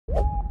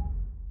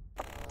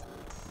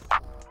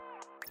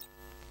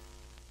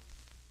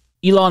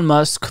Elon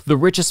Musk, the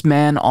richest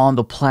man on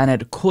the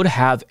planet, could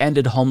have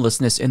ended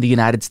homelessness in the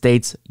United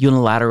States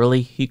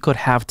unilaterally. He could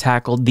have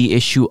tackled the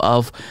issue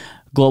of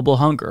global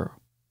hunger,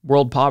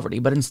 world poverty,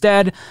 but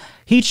instead,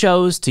 he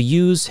chose to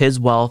use his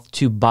wealth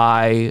to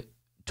buy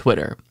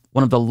Twitter,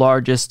 one of the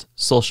largest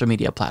social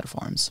media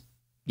platforms.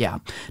 Yeah.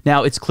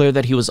 Now, it's clear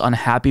that he was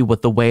unhappy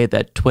with the way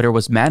that Twitter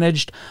was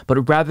managed,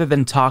 but rather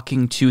than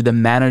talking to the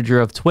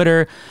manager of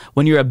Twitter,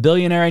 when you're a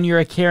billionaire and you're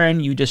a Karen,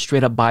 you just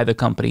straight up buy the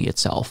company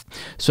itself.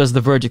 So as The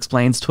Verge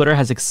explains, Twitter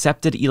has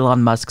accepted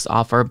Elon Musk's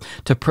offer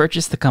to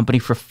purchase the company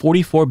for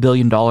 $44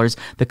 billion,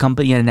 the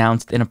company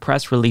announced in a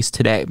press release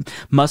today.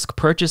 Musk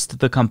purchased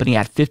the company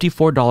at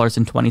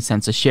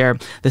 $54.20 a share,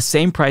 the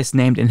same price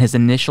named in his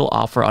initial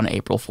offer on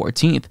April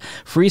 14th.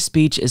 Free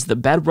speech is the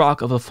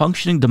bedrock of a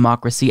functioning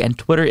democracy, and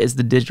Twitter is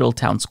the digital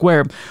town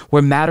square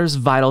where matters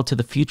vital to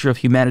the future of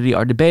humanity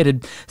are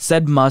debated,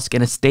 said Musk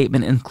in a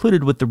statement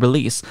included with the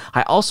release.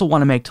 I also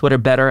want to make Twitter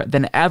better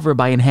than ever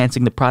by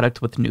enhancing the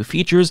product with new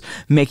features,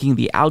 making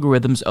the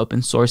algorithms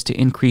open source to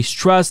increase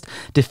trust,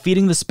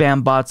 defeating the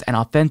spam bots, and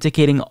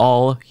authenticating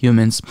all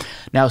humans.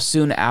 Now,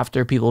 soon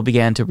after people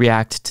began to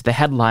react to the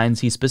headlines,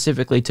 he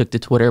specifically took to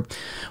Twitter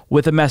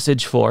with a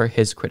message for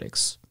his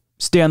critics.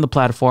 Stay on the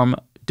platform,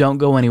 don't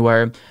go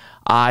anywhere.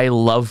 I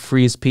love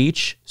free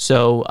speech,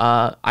 so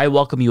I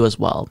welcome you as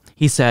well.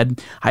 He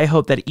said, I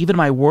hope that even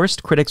my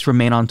worst critics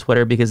remain on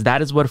Twitter because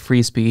that is what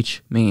free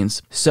speech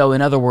means. So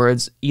in other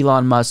words,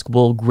 Elon Musk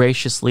will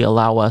graciously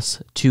allow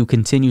us to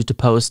continue to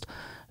post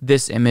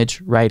this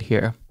image right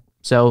here.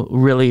 So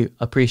really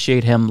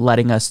appreciate him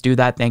letting us do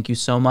that. Thank you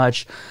so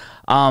much.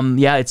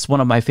 Yeah, it's one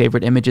of my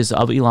favorite images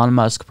of Elon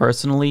Musk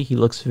personally. He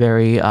looks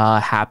very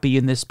happy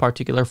in this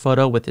particular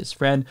photo with his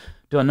friend.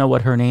 Don't know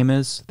what her name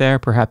is there.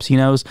 Perhaps he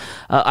knows.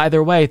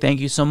 Either way, thank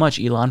you so much,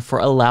 Elon, for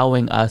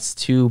allowing us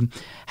to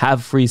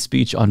have free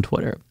speech on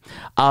Twitter.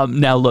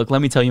 Now, look,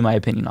 let me tell you my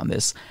opinion on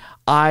this.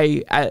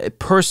 I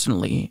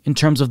personally, in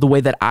terms of the way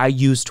that I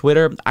use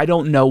Twitter, I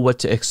don't know what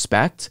to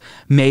expect.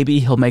 Maybe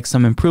he'll make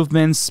some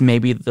improvements.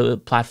 Maybe the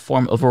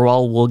platform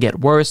overall will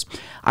get worse.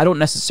 I don't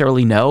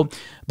necessarily know,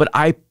 but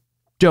I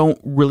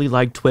don't really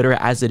like Twitter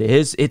as it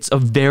is. It's a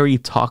very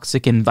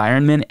toxic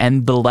environment,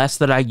 and the less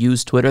that I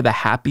use Twitter, the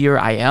happier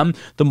I am,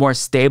 the more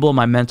stable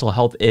my mental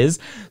health is.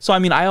 So, I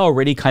mean, I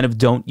already kind of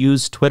don't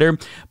use Twitter,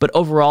 but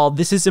overall,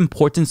 this is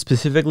important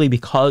specifically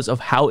because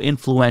of how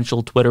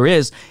influential Twitter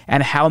is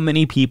and how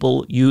many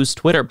people use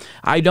Twitter.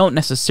 I don't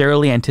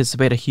necessarily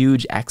anticipate a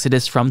huge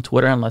exodus from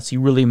Twitter unless he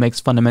really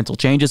makes fundamental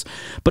changes,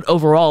 but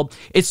overall,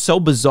 it's so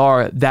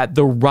bizarre that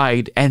the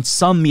right and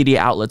some media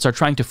outlets are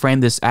trying to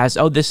frame this as,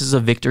 oh, this is a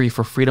victory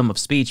for freedom of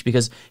speech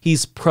because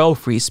he's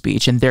pro-free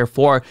speech, and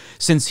therefore,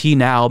 since he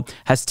now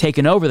has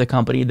taken over the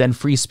company, then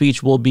free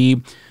speech will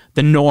be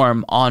the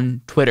norm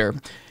on Twitter.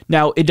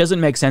 Now, it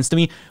doesn't make sense to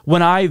me.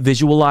 When I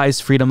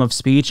visualize freedom of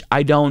speech,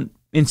 I don't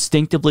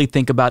instinctively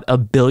think about a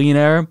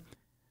billionaire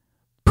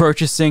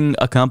purchasing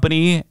a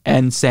company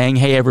and saying,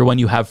 hey, everyone,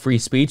 you have free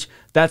speech.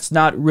 That's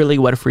not really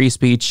what free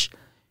speech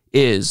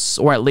is,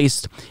 or at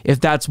least if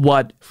that's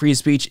what free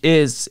speech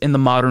is in the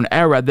modern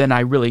era, then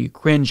I really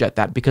cringe at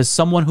that, because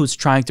someone who's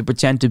trying to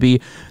pretend to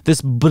be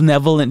this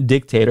benevolent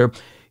dictator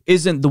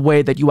isn't the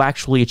way that you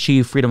actually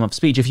achieve freedom of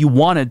speech. If you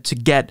wanted to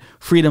get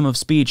freedom of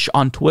speech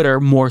on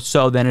Twitter more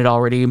so than it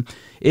already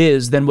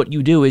is, then what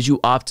you do is you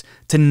opt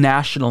to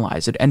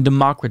nationalize it and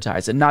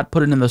democratize it, not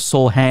put it in the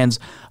sole hands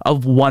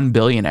of one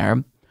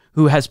billionaire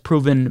who has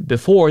proven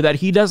before that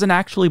he doesn't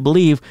actually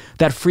believe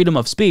that freedom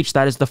of speech,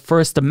 that is the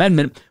First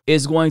Amendment,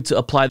 is going to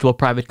apply to a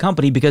private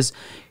company, because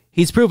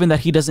he's proven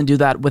that he doesn't do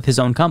that with his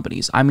own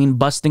companies. I mean,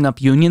 busting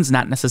up unions,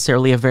 not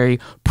necessarily a very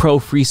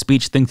pro-free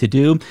speech thing to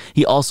do.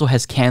 He also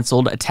has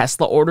canceled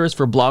Tesla orders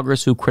for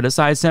bloggers who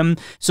criticize him.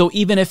 So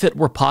even if it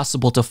were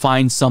possible to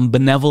find some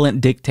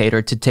benevolent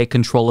dictator to take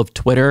control of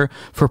Twitter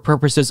for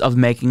purposes of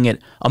making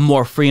it a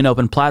more free and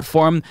open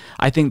platform,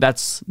 I think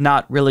that's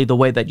not really the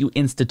way that you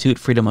institute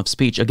freedom of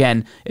speech.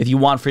 Again, if you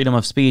want freedom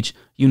of speech,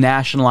 you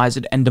nationalize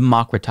it and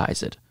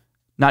democratize it.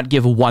 Not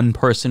give one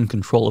person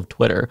control of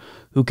Twitter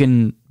who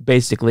can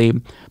basically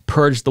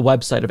purge the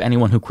website of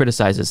anyone who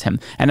criticizes him.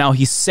 And now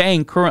he's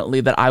saying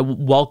currently that I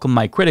welcome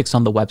my critics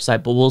on the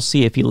website, but we'll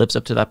see if he lives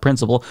up to that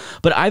principle.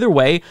 But either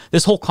way,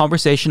 this whole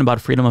conversation about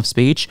freedom of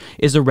speech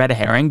is a red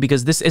herring,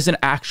 because this isn't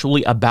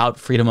actually about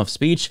freedom of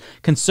speech.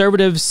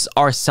 Conservatives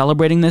are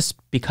celebrating this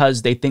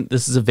because they think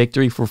this is a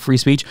victory for free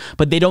speech,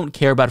 but they don't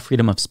care about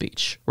freedom of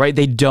speech, right?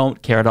 They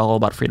don't care at all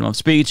about freedom of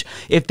speech.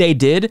 If they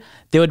did,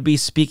 they would be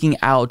speaking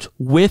out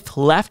with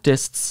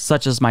leftists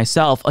such as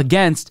myself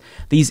against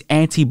these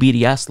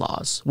anti-BDS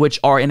laws, which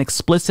are an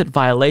explicit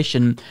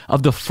violation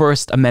of the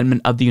First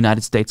Amendment of the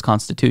United States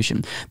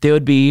Constitution. They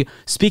would be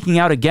speaking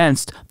out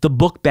against the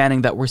book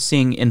banning that we're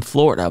seeing in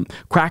Florida,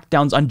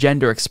 crackdowns on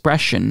gender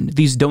expression,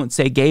 these Don't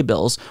Say Gay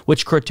bills,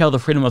 which curtail the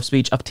freedom of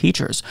speech of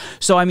teachers.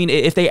 So, I mean,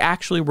 if they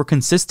actually were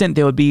consistent,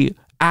 they would be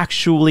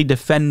actually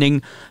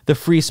defending the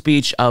free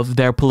speech of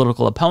their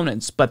political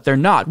opponents, but they're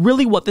not.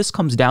 Really what this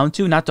comes down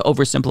to, not to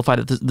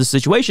oversimplify the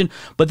situation,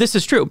 but this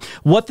is true.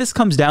 What this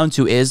comes down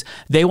to is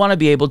they want to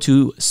be able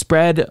to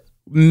spread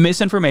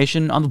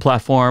misinformation on the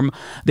platform.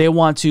 They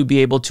want to be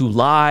able to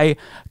lie,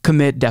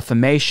 commit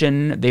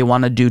defamation. They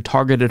want to do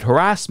targeted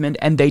harassment,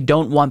 and they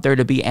don't want there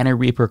to be any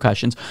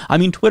repercussions. I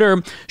mean,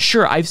 Twitter,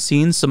 sure, I've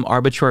seen some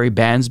arbitrary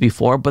bans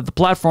before, but the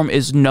platform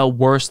is no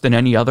worse than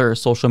any other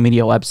social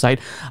media website.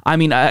 I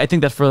mean, I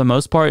think that for the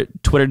most part,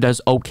 Twitter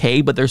does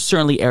okay, but there's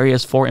certainly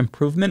areas for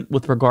improvement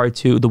with regard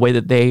to the way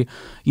that they,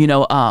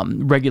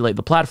 regulate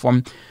the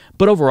platform.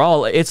 But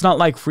overall, it's not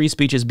like free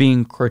speech is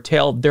being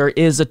curtailed. There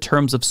is a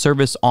terms of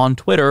service on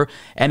Twitter,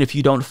 and if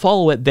you don't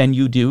follow it, then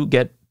you do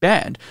get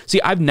banned.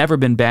 See, I've never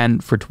been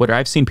banned for Twitter.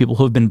 I've seen people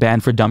who have been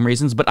banned for dumb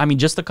reasons, but I mean,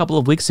 just a couple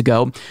of weeks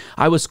ago,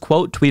 I was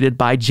quote tweeted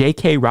by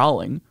J.K.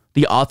 Rowling,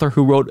 the author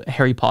who wrote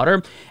Harry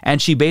Potter,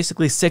 and she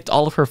basically sicked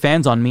all of her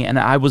fans on me, and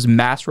I was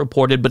mass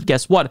reported. But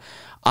guess what?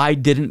 I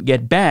didn't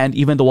get banned,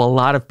 even though a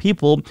lot of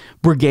people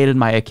brigaded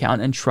my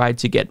account and tried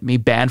to get me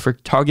banned for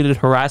targeted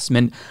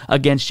harassment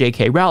against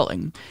J.K.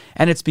 Rowling.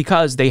 And it's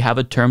because they have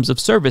a terms of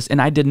service,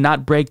 and I did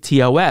not break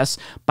TOS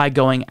by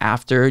going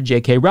after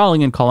J.K.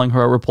 Rowling and calling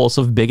her a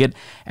repulsive bigot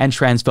and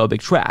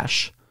transphobic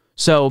trash.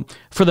 So,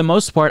 for the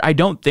most part, I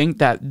don't think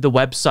that the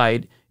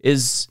website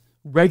is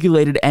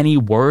regulated any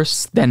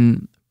worse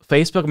than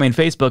Facebook. I mean,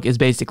 Facebook is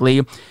basically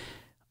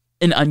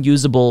an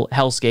unusable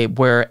hellscape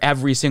where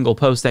every single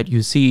post that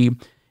you see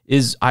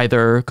is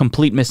either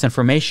complete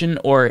misinformation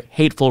or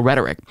hateful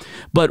rhetoric.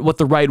 But what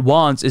the right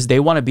wants is they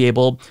want to be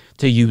able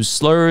to use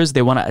slurs,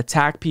 they want to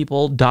attack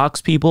people,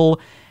 dox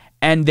people,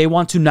 and they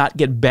want to not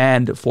get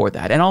banned for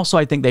that. And also,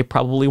 I think they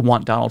probably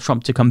want Donald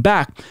Trump to come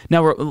back.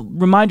 Now,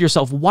 remind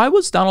yourself, why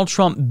was Donald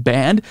Trump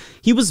banned?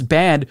 He was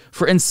banned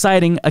for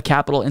inciting a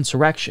Capitol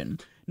insurrection.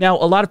 Now,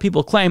 a lot of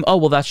people claim, oh,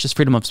 well, that's just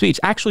freedom of speech.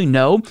 Actually,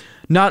 no,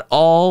 not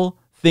all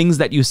things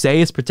that you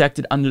say is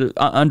protected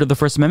under the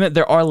First Amendment.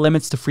 There are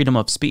limits to freedom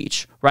of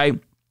speech, right?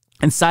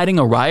 Inciting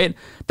a riot,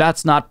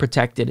 that's not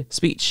protected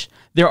speech.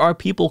 There are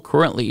people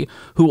currently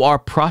who are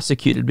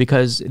prosecuted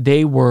because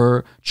they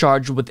were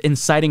charged with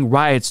inciting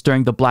riots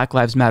during the Black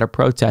Lives Matter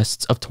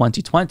protests of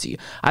 2020.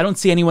 I don't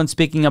see anyone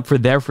speaking up for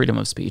their freedom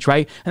of speech,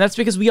 right? And that's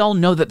because we all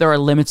know that there are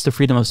limits to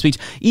freedom of speech,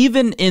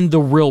 even in the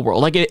real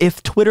world. Like,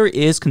 if Twitter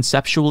is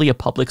conceptually a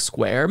public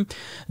square,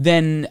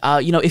 then,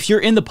 if you're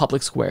in the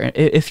public square,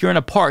 if you're in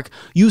a park,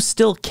 you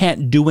still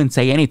can't do and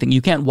say anything.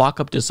 You can't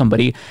walk up to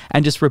somebody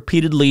and just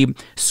repeatedly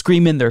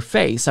scream in their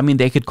face. I mean,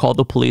 they could call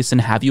the police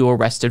and have you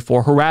arrested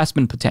for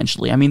harassment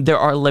potentially. I mean, there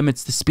are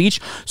limits to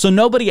speech. So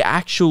nobody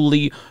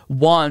actually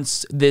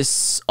wants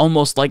this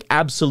almost like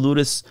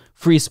absolutist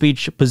free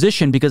speech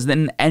position, because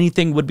then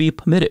anything would be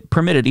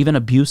permitted, even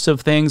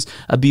abusive things,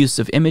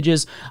 abusive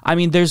images. I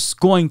mean, there's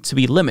going to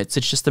be limits.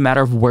 It's just a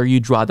matter of where you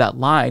draw that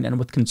line. And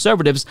with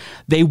conservatives,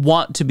 they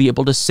want to be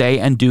able to say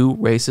and do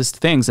racist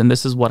things. And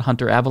this is what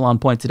Hunter Avalon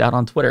pointed out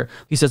on Twitter.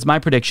 He says, my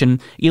prediction,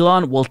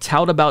 Elon will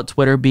tout about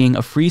Twitter being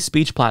a free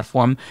speech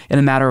platform. In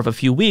a matter of a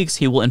few weeks,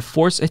 he will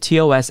enforce a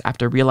TOS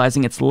after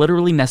realizing it's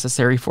literally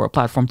necessary for a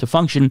platform to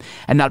function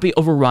and not be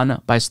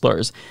overrun by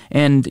slurs.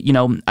 And,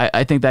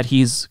 I think that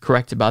he's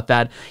correct about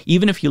that.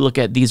 Even if you look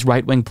at these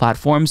right-wing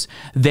platforms,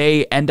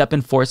 they end up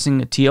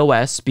enforcing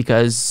TOS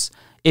because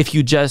if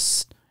you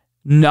just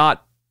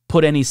not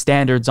put any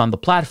standards on the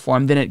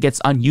platform, then it gets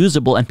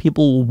unusable and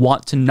people will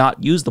want to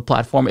not use the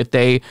platform if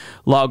they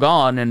log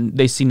on and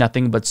they see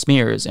nothing but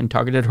smears and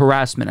targeted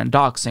harassment and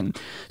doxing.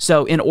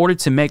 So in order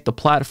to make the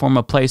platform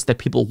a place that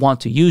people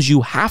want to use,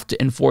 you have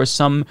to enforce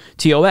some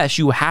TOS.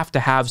 You have to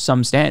have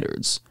some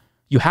standards.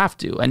 You have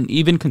to. And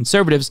even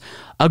conservatives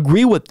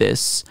agree with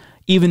this,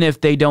 even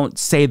if they don't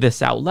say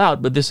this out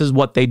loud, but this is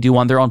what they do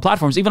on their own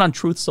platforms. Even on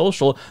Truth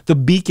Social, the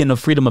beacon of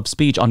freedom of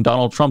speech on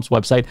Donald Trump's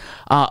website,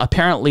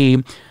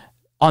 apparently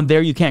on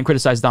there you can't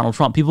criticize Donald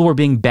Trump. People were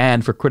being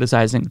banned for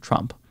criticizing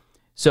Trump.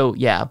 So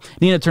yeah,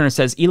 Nina Turner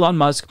says, Elon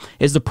Musk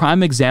is the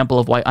prime example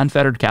of why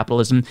unfettered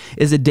capitalism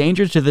is a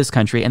danger to this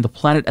country and the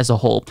planet as a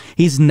whole.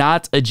 He's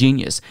not a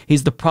genius.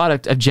 He's the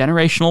product of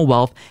generational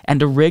wealth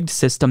and a rigged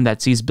system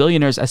that sees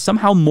billionaires as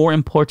somehow more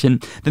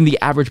important than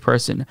the average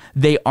person.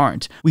 They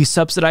aren't. We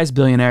subsidize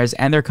billionaires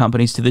and their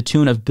companies to the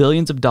tune of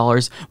billions of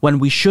dollars when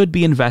we should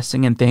be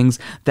investing in things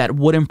that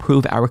would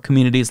improve our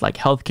communities like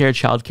healthcare,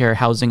 childcare,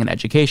 housing, and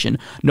education.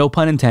 No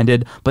pun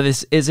intended, but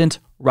this isn't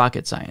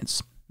rocket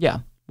science. Yeah,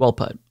 well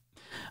put.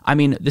 I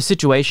mean, the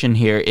situation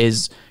here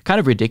is kind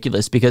of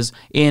ridiculous because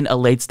in a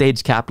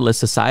late-stage capitalist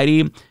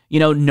society,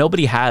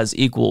 nobody has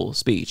equal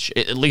speech,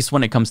 at least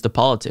when it comes to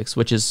politics,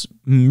 which is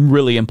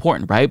really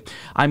important, right?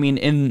 I mean,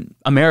 in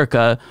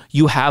America,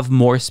 you have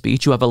more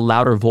speech, you have a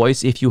louder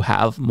voice if you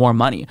have more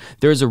money.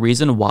 There's a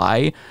reason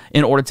why,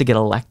 in order to get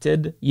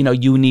elected,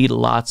 you need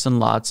lots and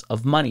lots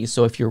of money.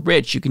 So if you're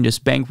rich, you can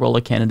just bankroll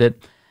a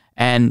candidate.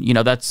 And,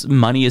 that's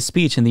money is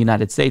speech in the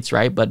United States,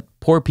 right? But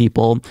poor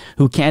people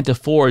who can't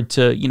afford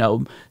to,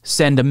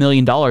 send $1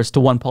 million to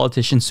one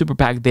politician's super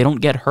PAC, they don't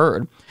get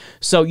heard.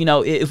 So,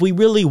 if we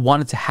really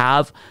wanted to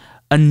have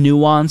a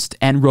nuanced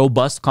and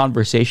robust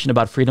conversation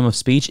about freedom of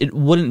speech, it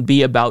wouldn't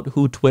be about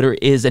who Twitter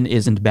is and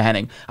isn't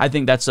banning. I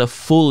think that's a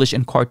foolish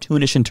and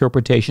cartoonish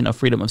interpretation of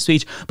freedom of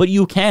speech, but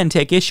you can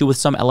take issue with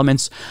some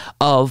elements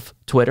of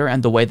Twitter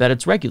and the way that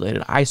it's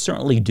regulated. I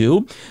certainly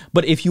do.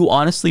 But if you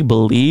honestly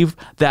believe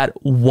that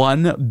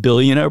one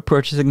billionaire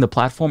purchasing the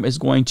platform is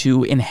going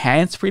to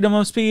enhance freedom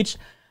of speech,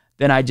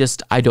 then I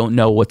don't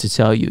know what to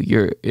tell you.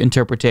 Your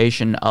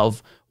interpretation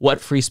of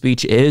what free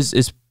speech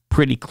is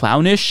pretty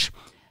clownish.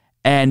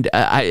 And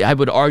I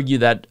would argue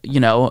that,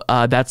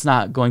 that's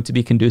not going to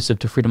be conducive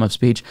to freedom of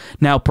speech.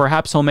 Now,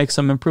 perhaps he'll make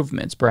some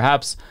improvements.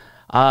 Perhaps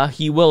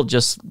he will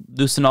just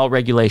loosen all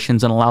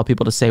regulations and allow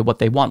people to say what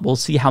they want. We'll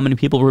see how many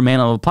people remain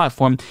on the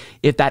platform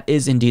if that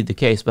is indeed the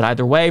case. But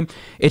either way,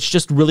 it's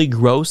just really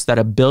gross that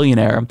a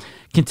billionaire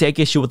can take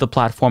issue with the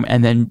platform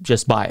and then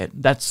just buy it.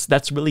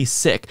 That's really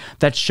sick.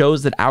 That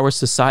shows that our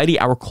society,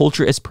 our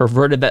culture is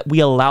perverted, that we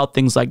allow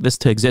things like this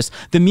to exist.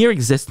 The mere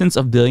existence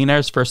of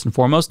billionaires, first and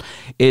foremost,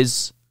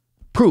 is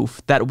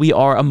proof that we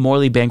are a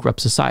morally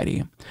bankrupt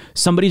society.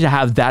 Somebody to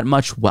have that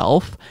much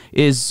wealth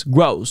is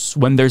gross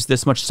when there's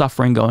this much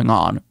suffering going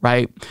on,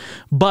 right?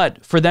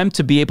 But for them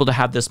to be able to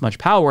have this much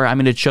power, I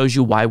mean, it shows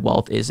you why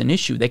wealth is an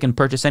issue. They can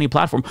purchase any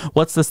platform.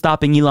 What's the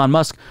stopping Elon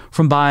Musk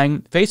from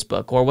buying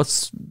Facebook? Or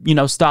what's,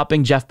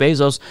 stopping Jeff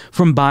Bezos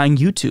from buying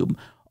YouTube?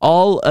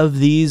 All of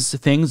these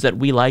things that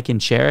we like and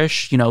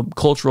cherish,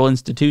 cultural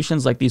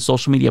institutions like these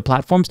social media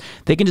platforms,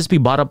 they can just be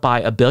bought up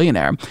by a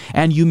billionaire.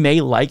 And you may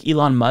like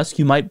Elon Musk.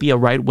 You might be a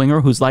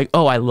right-winger who's like,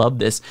 oh, I love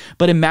this.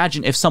 But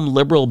imagine if some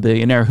liberal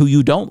billionaire who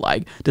you don't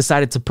like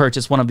decided to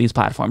purchase one of these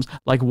platforms,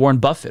 like Warren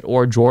Buffett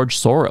or George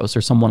Soros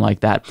or someone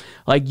like that.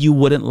 Like, you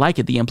wouldn't like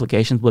it. The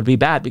implications would be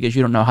bad because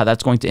you don't know how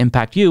that's going to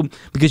impact you,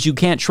 because you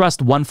can't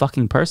trust one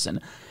fucking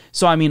person.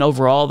 So, I mean,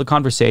 overall, the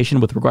conversation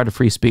with regard to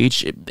free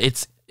speech,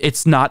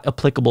 it's not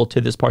applicable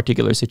to this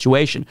particular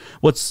situation.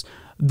 What's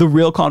the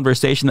real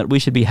conversation that we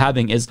should be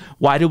having is,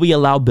 why do we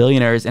allow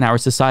billionaires in our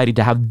society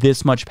to have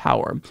this much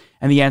power?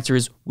 And the answer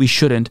is, we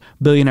shouldn't.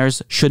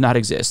 Billionaires should not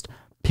exist.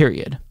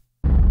 Period.